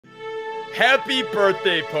Happy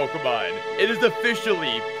birthday, Pokemon! It is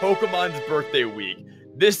officially Pokemon's birthday week.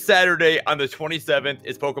 This Saturday on the 27th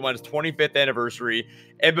is Pokemon's 25th anniversary,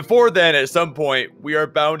 and before then, at some point, we are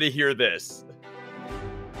bound to hear this.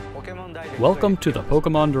 Welcome to the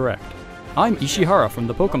Pokemon Direct. I'm Ishihara from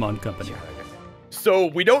the Pokemon Company. So,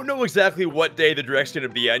 we don't know exactly what day the Direct's going to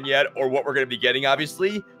be on yet, or what we're going to be getting,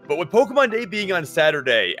 obviously, but with Pokemon Day being on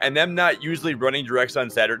Saturday, and them not usually running Directs on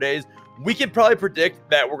Saturdays, we can probably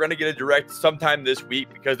predict that we're going to get a Direct sometime this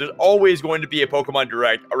week, because there's always going to be a Pokemon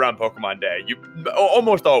Direct around Pokemon Day.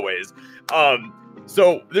 Almost always.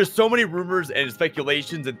 So there's so many rumors and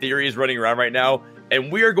speculations and theories running around right now,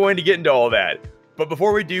 and we are going to get into all that. But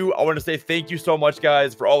before we do, I want to say thank you so much,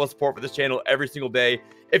 guys, for all the support for this channel every single day.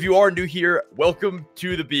 If you are new here, welcome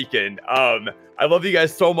to the Beacon. I love you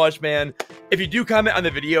guys so much, man. If you do comment on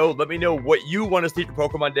the video, let me know what you want to see for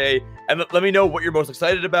Pokemon Day, and let me know what you're most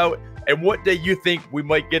excited about and what day you think we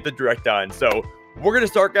might get the Direct on. So we're going to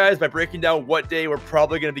start, guys, by breaking down what day we're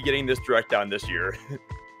probably going to be getting this Direct on this year.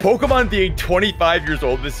 Pokemon being 25 years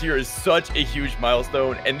old this year is such a huge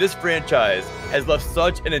milestone, and this franchise has left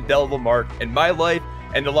such an indelible mark in my life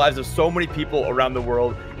and the lives of so many people around the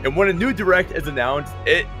world. And when a new Direct is announced,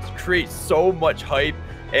 it creates so much hype,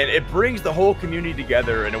 and it brings the whole community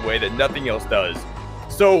together in a way that nothing else does.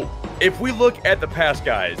 So if we look at the past,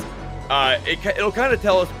 guys, it'll kind of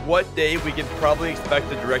tell us what day we can probably expect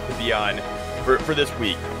the Direct to be on for this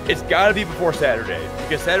week. It's got to be before Saturday,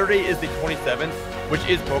 because Saturday is the 27th, which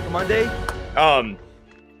is Pokemon Day.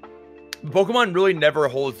 Pokemon really never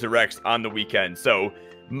holds Directs on the weekend, so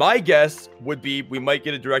my guess would be we might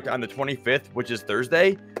get a Direct on the 25th, which is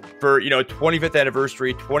Thursday, for, 25th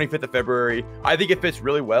anniversary, 25th of February. I think it fits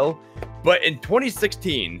really well. But in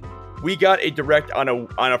 2016, we got a Direct on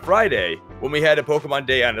a Friday when we had a Pokemon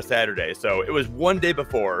Day on a Saturday. So it was one day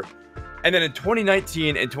before. And then in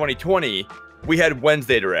 2019 and 2020, we had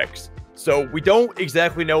Wednesday Directs. So we don't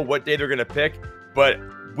exactly know what day they're going to pick, but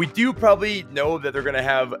we do probably know that they're going to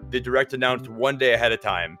have the Direct announced one day ahead of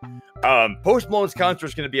time. Post Malone's concert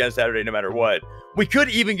is going to be on Saturday no matter what. We could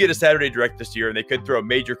even get a Saturday Direct this year, and they could throw a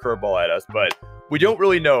major curveball at us, but we don't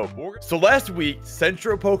really know. So last week,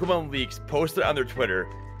 Central Pokemon Leaks posted on their Twitter,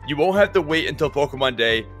 "You won't have to wait until Pokemon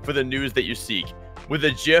Day for the news that you seek," with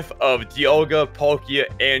a gif of Dialga, Palkia,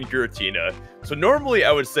 and Giratina. So normally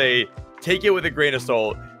I would say take it with a grain of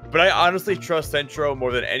salt, but I honestly trust Centro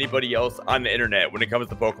more than anybody else on the internet when it comes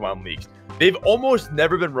to Pokemon leaks. They've almost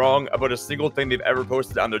never been wrong about a single thing they've ever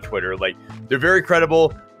posted on their Twitter. Like, they're very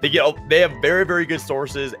credible. They have very, very good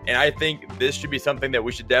sources, and I think this should be something that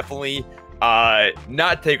we should definitely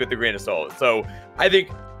not take with a grain of salt. So I think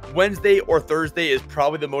Wednesday or Thursday is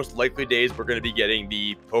probably the most likely days we're going to be getting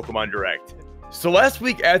the Pokemon Direct. So last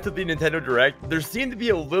week after the Nintendo Direct, there seemed to be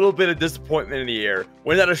a little bit of disappointment in the air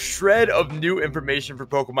when not a shred of new information for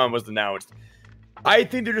Pokemon was announced. I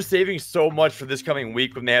think they're just saving so much for this coming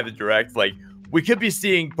week when they have the Direct. Like, we could be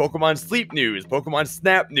seeing Pokemon Sleep news, Pokemon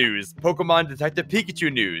Snap news, Pokemon Detective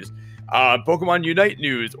Pikachu news, Pokemon Unite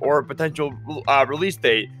news, or potential release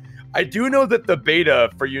date. I do know that the beta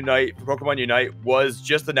for Pokemon Unite was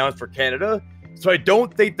just announced for Canada, so I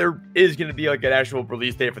don't think there is going to be like an actual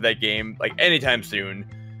release date for that game like anytime soon.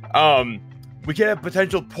 We could have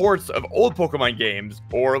potential ports of old Pokemon games,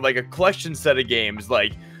 or like a collection set of games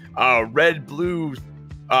like Red, Blue,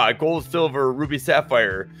 Gold, Silver, Ruby,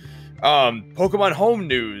 Sapphire. Pokemon Home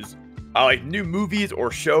news, like new movies or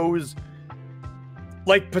shows,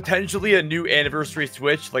 like potentially a new anniversary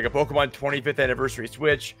Switch, like a Pokemon 25th anniversary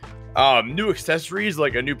Switch, new accessories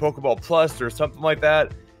like a new Pokeball Plus or something like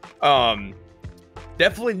that.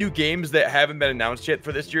 Definitely new games that haven't been announced yet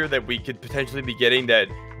for this year that we could potentially be getting that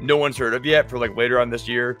no one's heard of yet for like later on this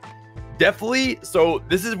year. Definitely. So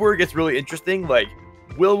this is where it gets really interesting. Like,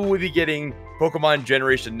 will we be getting Pokemon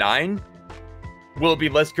Generation 9? Will it be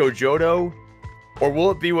Let's Go Johto? Or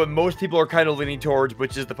will it be what most people are kind of leaning towards,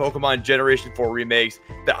 which is the Pokemon Generation 4 remakes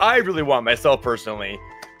that I really want myself personally?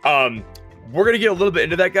 We're going to get a little bit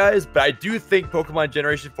into that, guys, but I do think Pokemon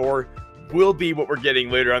Generation 4 will be what we're getting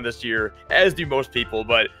later on this year, as do most people.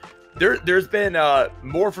 But there's been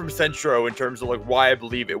more from Centro in terms of like why I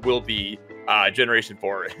believe it will be Generation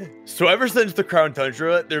 4. So ever since the Crown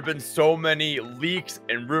Tundra, there have been so many leaks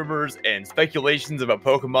and rumors and speculations about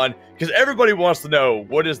Pokemon, because everybody wants to know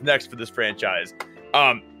what is next for this franchise.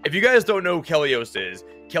 If you guys don't know who Kelios is,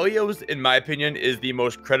 Kelios, in my opinion, is the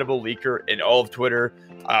most credible leaker in all of Twitter.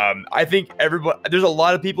 I think there's a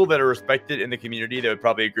lot of people that are respected in the community that would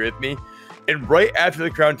probably agree with me. And right after the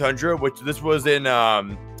Crown Tundra, which this was in,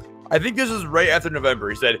 I think this was right after November,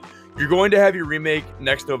 he said, "You're going to have your remake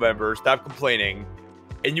next November. Stop complaining."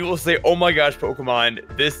 and you will say, oh my gosh,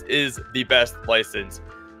 Pokemon, this is the best license.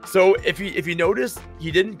 So if you notice, he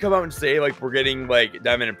didn't come out and say like we're getting like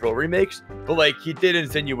Diamond and Pearl remakes, but like he did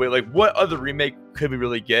insinuate like what other remake could we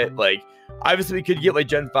really get? Like obviously we could get like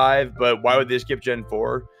Gen 5, but why would they skip Gen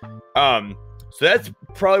 4? So that's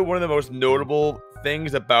probably one of the most notable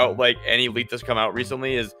things about like any leak that's come out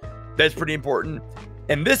recently is that's pretty important.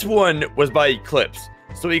 And this one was by Eclipse.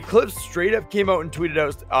 So Eclipse straight up came out and tweeted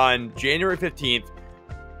out on January 15th.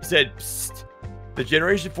 He said, psst, the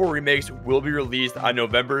Generation 4 remakes will be released on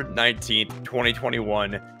November 19th,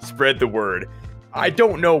 2021. Spread the word. I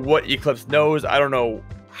don't know what Eclipse knows. I don't know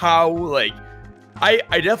how, like, I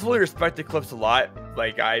definitely respect Eclipse a lot.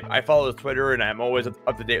 Like, I follow his Twitter, and I'm always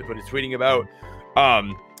up to date with what he's tweeting about.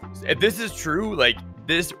 If this is true, like,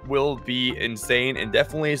 this will be insane and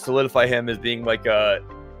definitely solidify him as being, like, a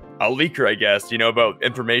leaker, I guess, you know, about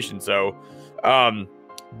information. So,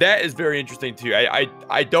 that is very interesting too.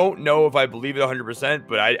 I don't know if I believe it 100%,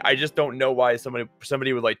 but I just don't know why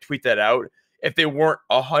somebody would like tweet that out if they weren't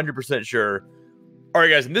 100% sure. All right,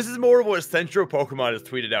 guys, and this is more of what Centro Pokemon has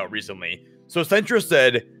tweeted out recently. So Centro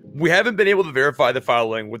said, we haven't been able to verify the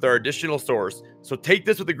following with our additional source, so take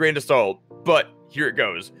this with a grain of salt, but here it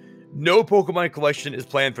goes. No Pokemon collection is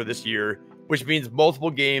planned for this year, which means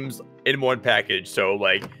multiple games in one package. So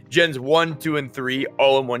like Gens 1, 2, and 3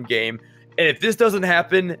 all in one game. And if this doesn't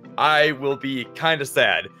happen, I will be kind of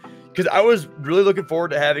sad because I was really looking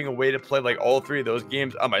forward to having a way to play like all 3 of those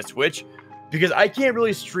games on my Switch because I can't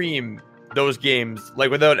really stream those games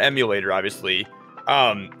like without an emulator, obviously.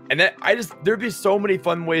 And that there'd be so many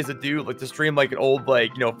fun ways to do like to stream like an old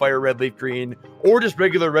like, you know, Fire Red, Leaf Green, or just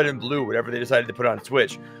regular Red and Blue, whatever they decided to put on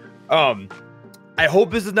Switch. I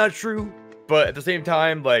hope this is not true, but at the same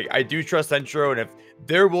time, like I do trust Centro, and if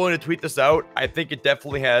they're willing to tweet this out, I think it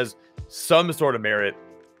definitely has some sort of merit.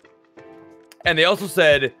 And they also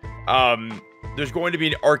said there's going to be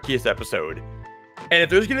an Arceus episode. And if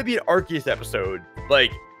there's going to be an Arceus episode,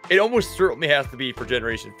 like it almost certainly has to be for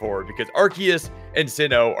Generation 4 because Arceus and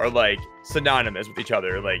Sinnoh are like synonymous with each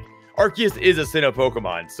other. Like Arceus is a Sinnoh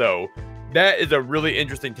Pokemon. So that is a really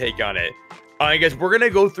interesting take on it. I guess we're going to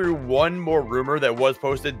go through one more rumor that was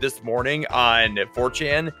posted this morning on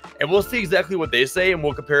 4chan, and we'll see exactly what they say, and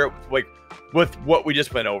we'll compare it with what we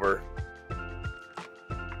just went over.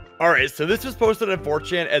 All right, so this was posted on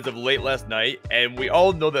 4chan as of late last night, and we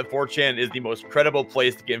all know that 4chan is the most credible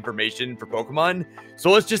place to get information for Pokemon.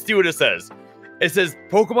 So let's just see what it says. It says,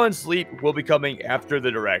 Pokemon Sleep will be coming after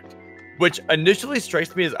the Direct, which initially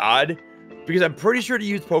strikes me as odd, because I'm pretty sure to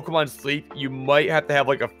use Pokemon Sleep, you might have to have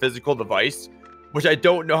like a physical device, which I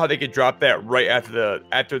don't know how they could drop that right after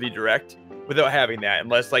the Direct without having that,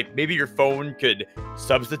 unless like maybe your phone could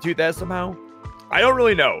substitute that somehow. I don't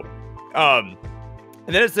really know. And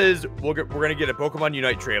then it says we're gonna get a Pokemon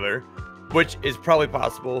Unite trailer, which is probably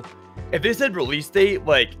possible. If they said release date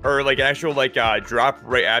or an actual drop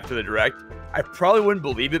right after the Direct, I probably wouldn't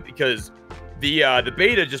believe it because the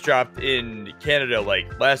beta just dropped in Canada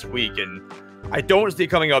like last week, and I don't see it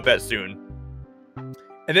coming out that soon.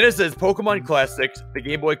 And then it says Pokemon Classics, the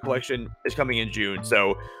Game Boy Collection, is coming in June.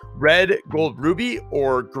 So Red, Gold, Ruby,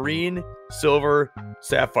 or Green, Silver,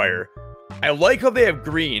 Sapphire. I like how they have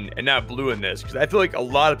green and not blue in this because I feel like a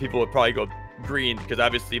lot of people would probably go green because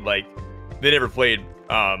obviously like they never played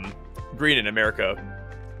green in America.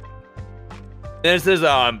 Then it says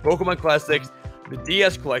Pokemon Classics, the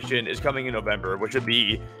DS collection is coming in November, which would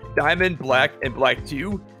be Diamond, Black, and Black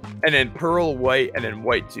 2, and then Pearl, White, and then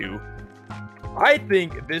White 2. I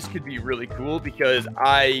think this could be really cool because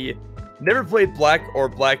I never played Black or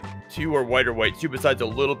Black 2 or White 2 besides a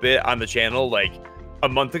little bit on the channel like a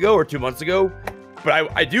month ago or 2 months ago.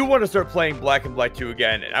 But I do want to start playing Black and Black 2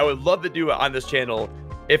 again, and I would love to do it on this channel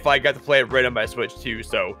if I got to play it right on my Switch too.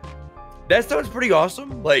 So that sounds pretty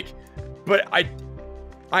awesome. Like, but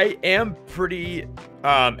I am pretty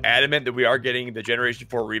adamant that we are getting the Generation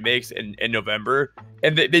 4 remakes in November,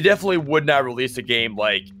 and they definitely would not release a game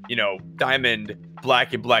like, you know, Diamond,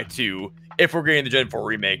 Black, and Black 2 if we're getting the Gen 4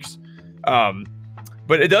 remakes.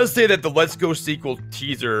 But it does say that the Let's Go sequel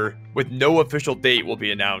teaser with no official date will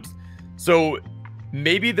be announced. So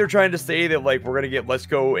maybe they're trying to say that like we're gonna get Let's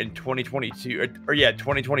Go in 2022 or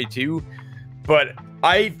 2022. But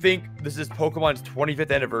I think this is Pokemon's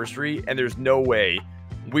 25th anniversary, and there's no way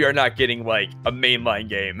we are not getting like a mainline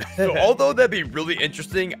game. So although that'd be really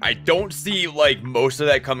interesting, I don't see like most of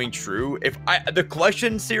that coming true. If the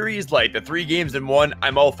collection series, like the 3 games in one,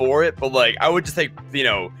 I'm all for it. But like I would just think, you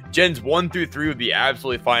know, Gens 1 through 3 would be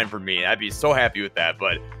absolutely fine for me. I'd be so happy with that.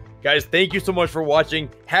 But guys, thank you so much for watching.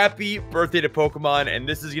 Happy birthday to Pokemon. And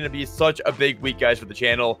this is going to be such a big week, guys, for the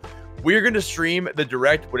channel. we're going to stream the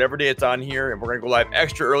direct whatever day it's on here, and we're going to go live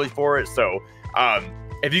extra early for it. So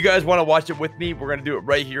if you guys want to watch it with me, we're going to do it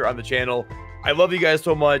right here on the channel. I love you guys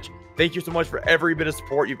so much. Thank you so much for every bit of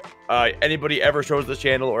support you've anybody ever shows this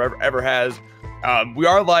channel or ever has. We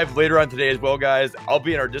are live later on today as well, guys. I'll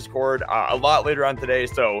be in our Discord a lot later on today.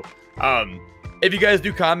 So if you guys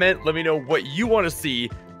do comment, let me know what you want to see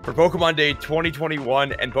for Pokemon Day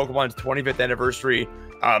 2021 and Pokemon's 25th anniversary.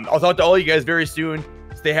 I'll talk to all you guys very soon.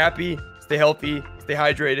 Stay happy, stay healthy, stay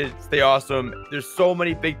hydrated, stay awesome. There's so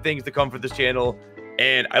many big things to come for this channel,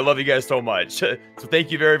 and I love you guys so much. So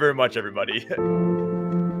thank you very, very much, everybody.